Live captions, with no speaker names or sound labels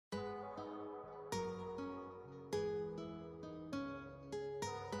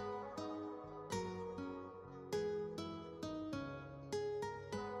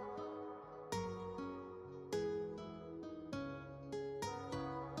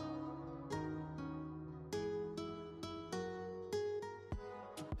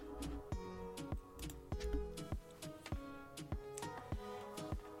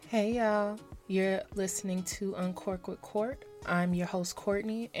Hey y'all, you're listening to Uncork with Court. I'm your host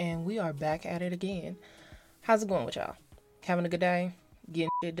Courtney, and we are back at it again. How's it going with y'all? Having a good day? Getting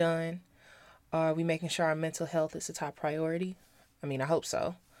shit done? Are we making sure our mental health is the top priority? I mean, I hope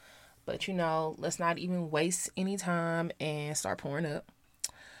so. But let's not even waste any time and start pouring up.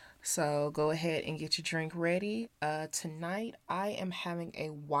 So go ahead and get your drink ready. Tonight I am having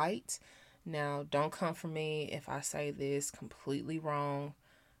a white. Now, don't come for me if I say this completely wrong.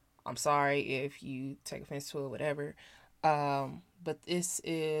 I'm sorry if you take offense to it, whatever. But this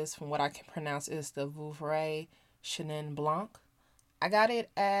is, from what I can pronounce, is the Vouvray Chenin Blanc. I got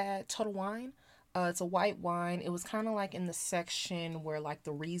it at Total Wine. It's a white wine. It was kind of like in the section where like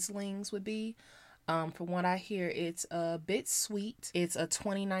the Rieslings would be. From what I hear, it's a bit sweet. It's a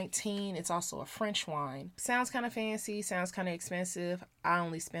 2019. It's also a French wine. Sounds kind of fancy, sounds kind of expensive. I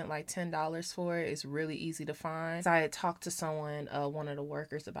only spent like $10 for it. It's really easy to find. So I had talked to someone, one of the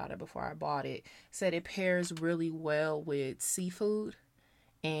workers, about it before I bought it. Said it pairs really well with seafood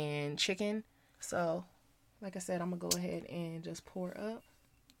and chicken. So, like I said, I'm going to go ahead and just pour up.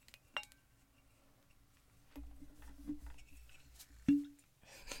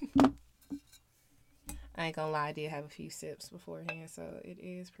 I ain't gonna lie, I did have a few sips beforehand, so it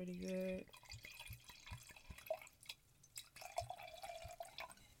is pretty good.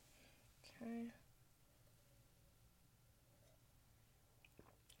 Okay.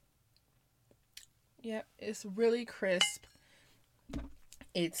 Yep, it's really crisp.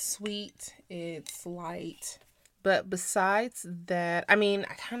 It's sweet. It's light. But besides that, I mean,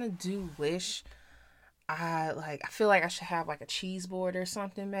 I kind of do wish I feel like I should have like a cheese board or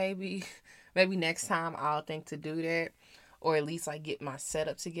something maybe. Maybe next time I'll think to do that, or at least like get my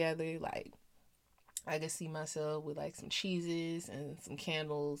setup together. Like I can see myself with like some cheeses and some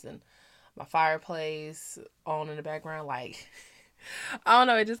candles and my fireplace on in the background. Like I don't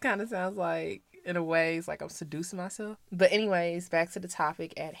know, it just kind of sounds like, in a way, it's like I'm seducing myself. But anyways, back to the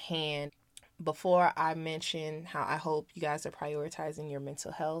topic at hand. Before I mention how I hope you guys are prioritizing your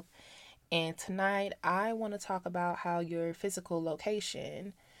mental health, and tonight I want to talk about how your physical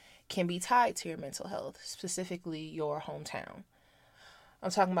location can be tied to your mental health, specifically your hometown.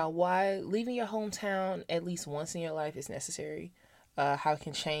 I'm talking about why leaving your hometown at least once in your life is necessary, how it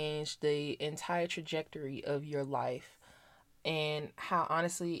can change the entire trajectory of your life, and how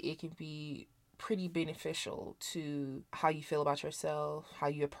honestly it can be pretty beneficial to how you feel about yourself, how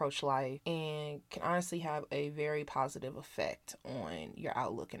you approach life, and can honestly have a very positive effect on your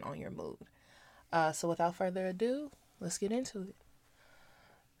outlook and on your mood. So, without further ado, let's get into it.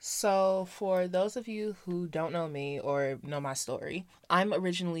 So, for those of you who don't know me or know my story, I'm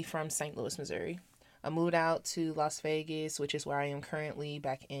originally from St. Louis, Missouri. I moved out to Las Vegas, which is where I am currently,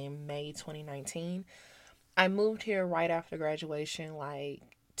 back in May 2019. I moved here right after graduation, like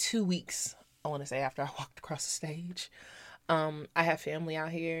 2 weeks, I want to say, after I walked across the stage. I have family out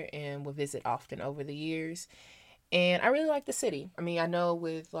here and would visit often over the years. And I really like the city. I mean, I know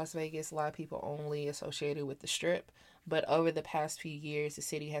with Las Vegas, a lot of people only associated with the Strip, but over the past few years, the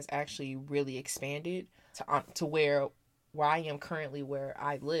city has actually really expanded to where I am currently, where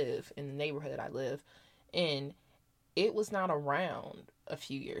I live, in the neighborhood I live in. It was not around a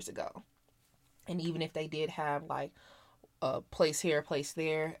few years ago. And even if they did have like a place here, a place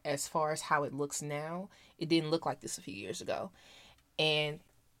there, as far as how it looks now, it didn't look like this a few years ago. And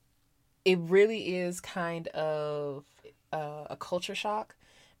it really is kind of a culture shock,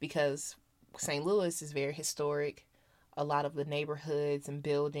 because St. Louis is very historic. A lot of the neighborhoods and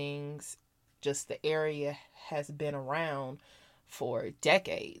buildings, just the area, has been around for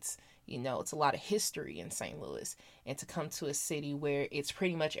decades. It's a lot of history in St. Louis. And to come to a city where it's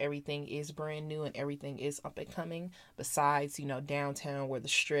pretty much everything is brand new and everything is up and coming, besides, downtown where the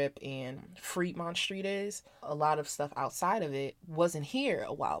Strip and Fremont Street is, a lot of stuff outside of it wasn't here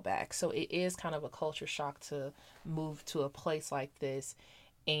a while back. So it is kind of a culture shock to move to a place like this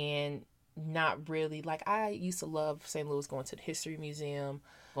and not really, like, I used to love St. Louis, going to the History Museum,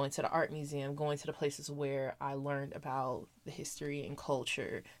 going to the Art Museum, going to the places where I learned about the history and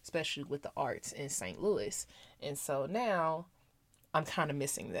culture, especially with the arts in St. Louis. And so now I'm kind of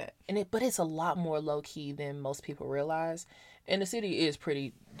missing that. But it's a lot more low key than most people realize. And the city is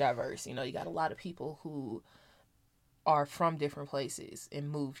pretty diverse. You got a lot of people who are from different places and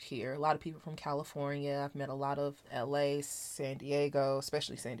moved here. A lot of people from California. I've met a lot of LA, San Diego,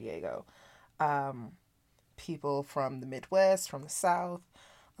 especially San Diego. People from the Midwest, from the South,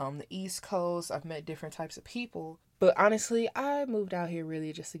 the East Coast. I've met different types of people. But honestly, I moved out here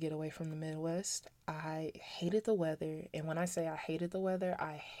really just to get away from the Midwest. I hated the weather. And when I say I hated the weather,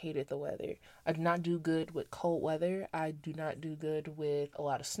 I hated the weather. I do not do good with cold weather. I do not do good with a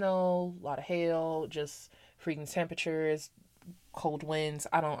lot of snow, a lot of hail, just freezing temperatures, cold winds.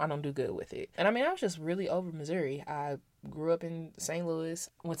 I don't do good with it. And I mean, I was just really over Missouri. I grew up in St. Louis,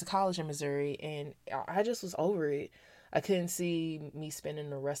 went to college in Missouri, and I just was over it. I couldn't see me spending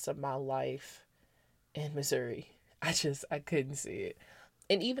the rest of my life in Missouri. I couldn't see it.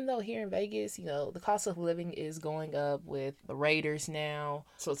 And even though here in Vegas, the cost of living is going up with the Raiders now,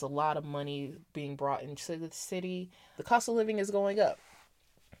 so it's a lot of money being brought into the city. The cost of living is going up.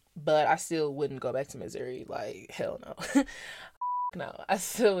 But I still wouldn't go back to Missouri. Like, hell no. No, I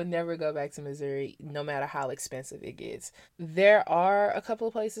still would never go back to Missouri, no matter how expensive it gets. There are a couple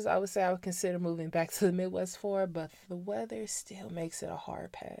of places I would say I would consider moving back to the Midwest for, but the weather still makes it a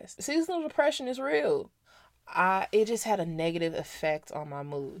hard pass. Seasonal depression is real. It just had a negative effect on my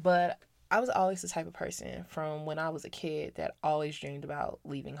mood. But I was always the type of person from when I was a kid that always dreamed about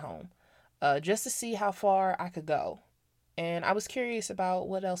leaving home, just to see how far I could go. And I was curious about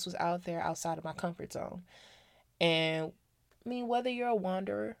what else was out there outside of my comfort zone. And I mean, whether you're a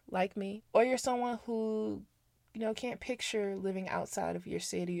wanderer like me or you're someone who, can't picture living outside of your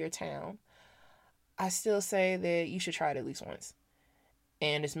city or town, I still say that you should try it at least once.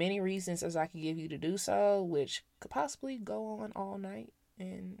 And as many reasons as I could give you to do so, which could possibly go on all night.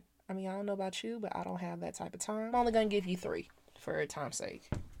 And I mean, I don't know about you, but I don't have that type of time. I'm only going to give you 3 for time's sake.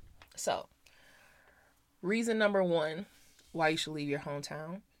 So, reason number 1 why you should leave your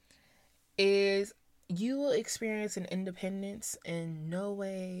hometown is you will experience an independence in no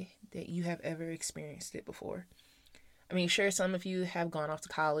way that you have ever experienced it before. I mean, sure, some of you have gone off to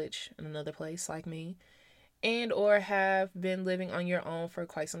college in another place like me, and or have been living on your own for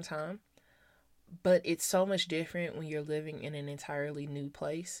quite some time. But it's so much different when you're living in an entirely new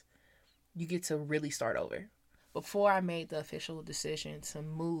place. You get to really start over. Before I made the official decision to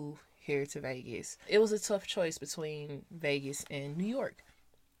move here to Vegas, it was a tough choice between Vegas and New York.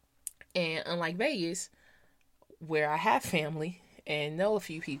 And unlike Vegas, where I have family and know a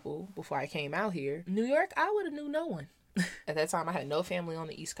few people before I came out here, New York, I would have knew no one. At that time, I had no family on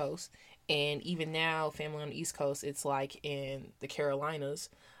the East Coast. And even now, family on the East Coast, it's like in the Carolinas.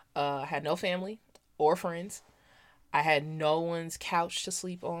 I had no family or friends. I had no one's couch to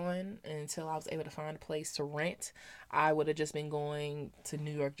sleep on until I was able to find a place to rent. I would have just been going to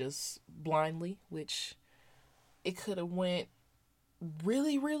New York just blindly, which it could have went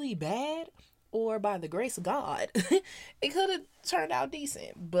really, really bad, or by the grace of God, it could have turned out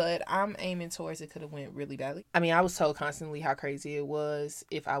decent. But I'm aiming towards it could have went really badly. I mean, I was told constantly how crazy it was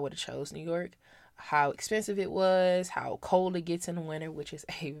if I would have chose New York, how expensive it was, how cold it gets in the winter, which is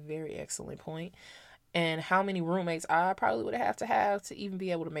a very excellent point, and how many roommates I probably would have to even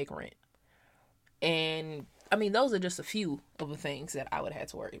be able to make rent. And I mean, those are just a few of the things that I would have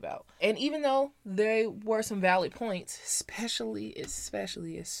to worry about. And even though there were some valid points, especially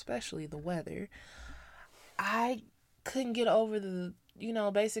the weather, I couldn't get over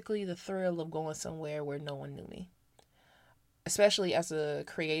basically the thrill of going somewhere where no one knew me. Especially as a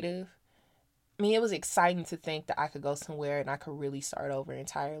creative. I mean, it was exciting to think that I could go somewhere and I could really start over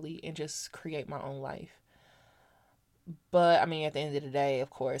entirely and just create my own life. But I mean, at the end of the day, of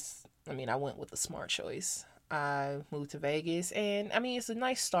course, I went with a smart choice. I moved to Vegas, and I mean, it's a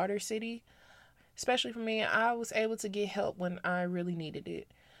nice starter city, especially for me. I was able to get help when I really needed it,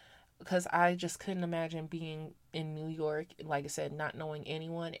 because I just couldn't imagine being in New York, like I said, not knowing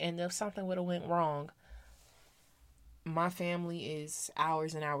anyone. And if something would have went wrong, my family is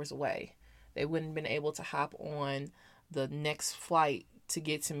hours and hours away. They wouldn't have been able to hop on the next flight to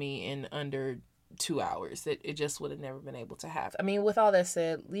get to me in under 2 hours. It just would have never been able to happen. I mean, with all that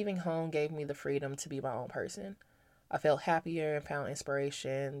said, leaving home gave me the freedom to be my own person. I felt happier and found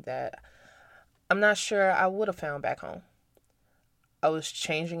inspiration that I'm not sure I would have found back home. I was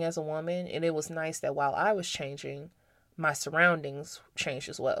changing as a woman, and it was nice that while I was changing, my surroundings changed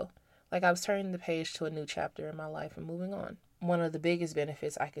as well. Like I was turning the page to a new chapter in my life and moving on. One of the biggest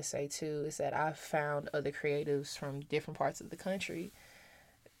benefits I could say too is that I've found other creatives from different parts of the country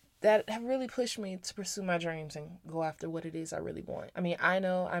that have really pushed me to pursue my dreams and go after what it is I really want. I mean, I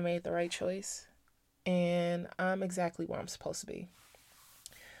know I made the right choice, and I'm exactly where I'm supposed to be.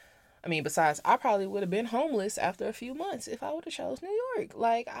 I mean, besides, I probably would have been homeless after a few months if I would have chose New York.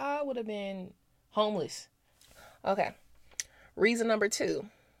 Like, I would have been homeless. Okay. Reason number 2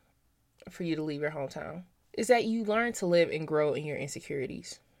 for you to leave your hometown is that you learn to live and grow in your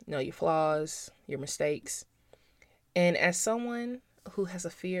insecurities. You know, your flaws, your mistakes. And as someone, who has a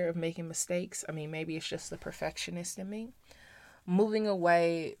fear of making mistakes. I mean, maybe it's just the perfectionist in me. Moving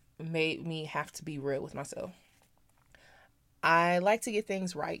away made me have to be real with myself. I like to get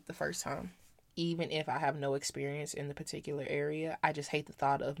things right the first time, even if I have no experience in the particular area. I just hate the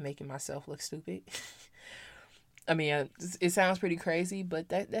thought of making myself look stupid. I mean, it sounds pretty crazy, but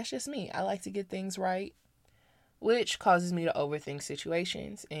that's just me. I like to get things right, which causes me to overthink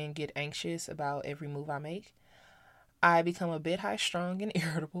situations and get anxious about every move I make. I become a bit high strung and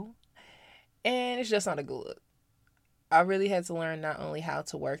irritable, and it's just not a good look. I really had to learn not only how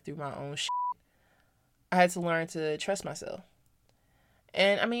to work through my own shit, I had to learn to trust myself.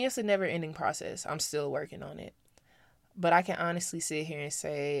 And I mean, it's a never ending process. I'm still working on it. But I can honestly sit here and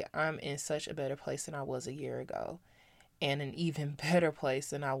say I'm in such a better place than I was a year ago, and an even better place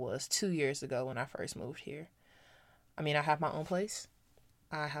than I was 2 years ago when I first moved here. I mean, I have my own place,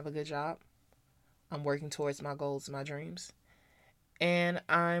 I have a good job, I'm working towards my goals and my dreams, and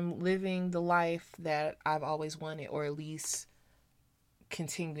I'm living the life that I've always wanted, or at least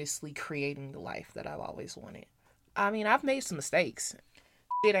continuously creating the life that I've always wanted. I mean, I've made some mistakes.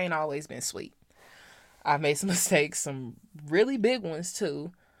 It ain't always been sweet. I've made some mistakes, some really big ones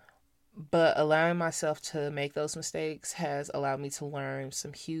too. But allowing myself to make those mistakes has allowed me to learn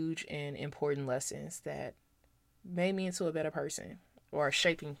some huge and important lessons that made me into a better person, or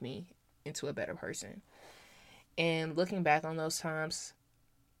shaping me into a better person. And looking back on those times,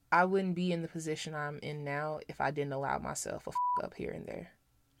 I wouldn't be in the position I'm in now if I didn't allow myself a up here and there.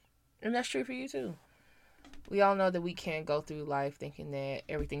 And that's true for you too. We all know that we can't go through life thinking that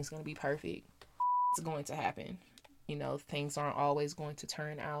everything's going to be perfect. It's going to happen. You know, things aren't always going to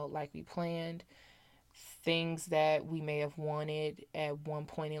turn out like we planned. Things that we may have wanted at one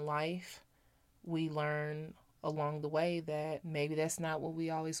point in life, we learn along the way that maybe that's not what we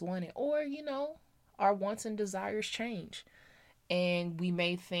always wanted. Or, you know, our wants and desires change. And we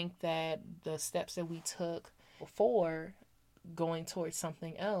may think that the steps that we took before going towards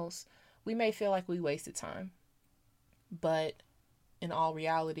something else, we may feel like we wasted time. But in all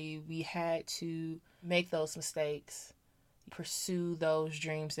reality, we had to make those mistakes, pursue those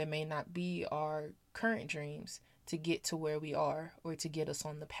dreams that may not be our current dreams to get to where we are, or to get us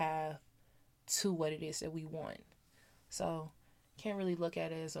on the path to what it is that we want. So, can't really look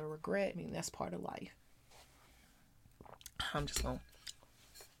at it as a regret. I mean, that's part of life. I'm just going to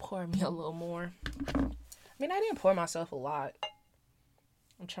pour me a little more. I mean, I didn't pour myself a lot.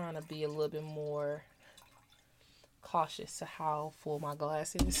 I'm trying to be a little bit more cautious to how full my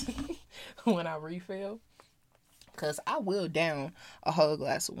glass is when I refill. Because I will down a whole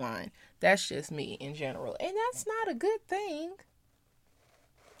glass of wine. That's just me in general. And that's not a good thing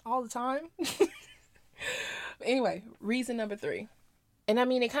all the time. Anyway, reason number 3. And I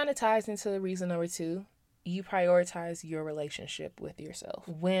mean, it kind of ties into reason number 2. You prioritize your relationship with yourself.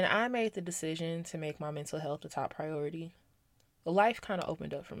 When I made the decision to make my mental health the top priority, life kind of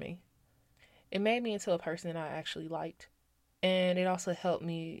opened up for me. It made me into a person I actually liked. And it also helped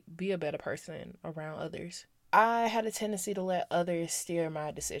me be a better person around others. I had a tendency to let others steer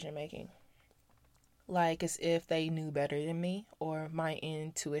my decision making. Like as if they knew better than me, or my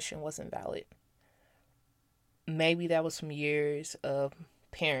intuition wasn't valid. Maybe that was from years of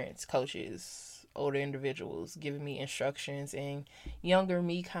parents, coaches, older individuals giving me instructions, and younger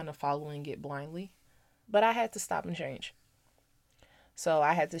me kind of following it blindly. But I had to stop and change. So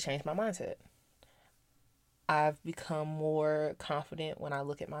I had to change my mindset. I've become more confident when I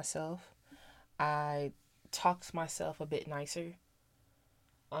look at myself. I talk to myself a bit nicer.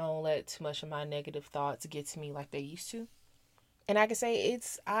 I don't let too much of my negative thoughts get to me like they used to. And I can say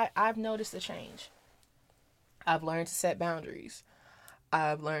I've noticed a change. I've learned to set boundaries.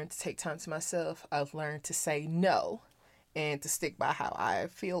 I've learned to take time to myself. I've learned to say no and to stick by how I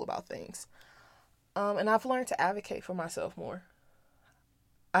feel about things. And I've learned to advocate for myself more.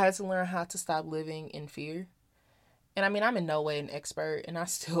 I had to learn how to stop living in fear. And I mean, I'm in no way an expert, and I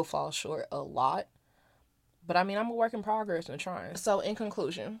still fall short a lot. But I mean, I'm a work in progress and trying. So in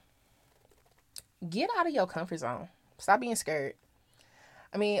conclusion, get out of your comfort zone. Stop being scared.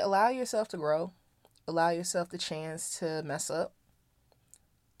 I mean, allow yourself to grow. Allow yourself the chance to mess up.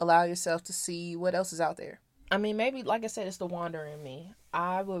 Allow yourself to see what else is out there. I mean, maybe, like I said, it's the wanderer in me.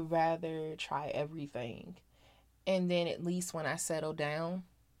 I would rather try everything. And then at least when I settle down,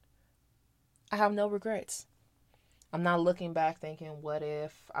 I have no regrets. I'm not looking back thinking, what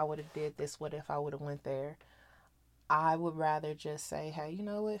if I would have did this? What if I would have went there? I would rather just say, hey, you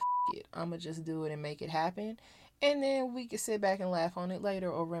know what? It. I'm going to just do it and make it happen. And then we can sit back and laugh on it later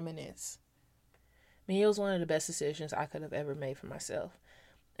or reminisce. I mean, it was one of the best decisions I could have ever made for myself.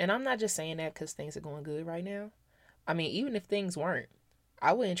 And I'm not just saying that because things are going good right now. I mean, even if things weren't,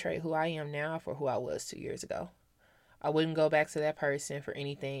 I wouldn't trade who I am now for who I was 2 years ago. I wouldn't go back to that person for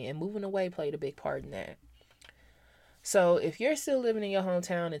anything, and moving away played a big part in that. So if you're still living in your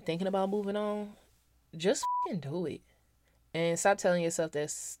hometown and thinking about moving on, just do it. And stop telling yourself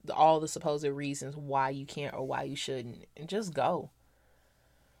that's all the supposed reasons why you can't or why you shouldn't. And just go.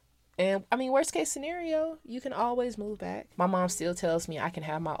 And I mean, worst case scenario, you can always move back. My mom still tells me I can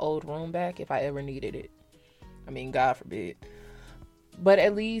have my old room back if I ever needed it. I mean, God forbid. But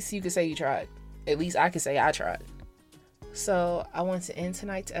at least you could say you tried. At least I could say I tried. So I want to end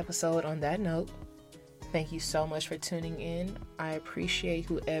tonight's episode on that note. Thank you so much for tuning in. I appreciate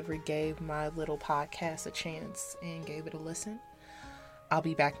whoever gave my little podcast a chance and gave it a listen. I'll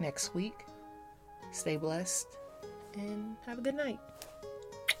be back next week. Stay blessed and have a good night.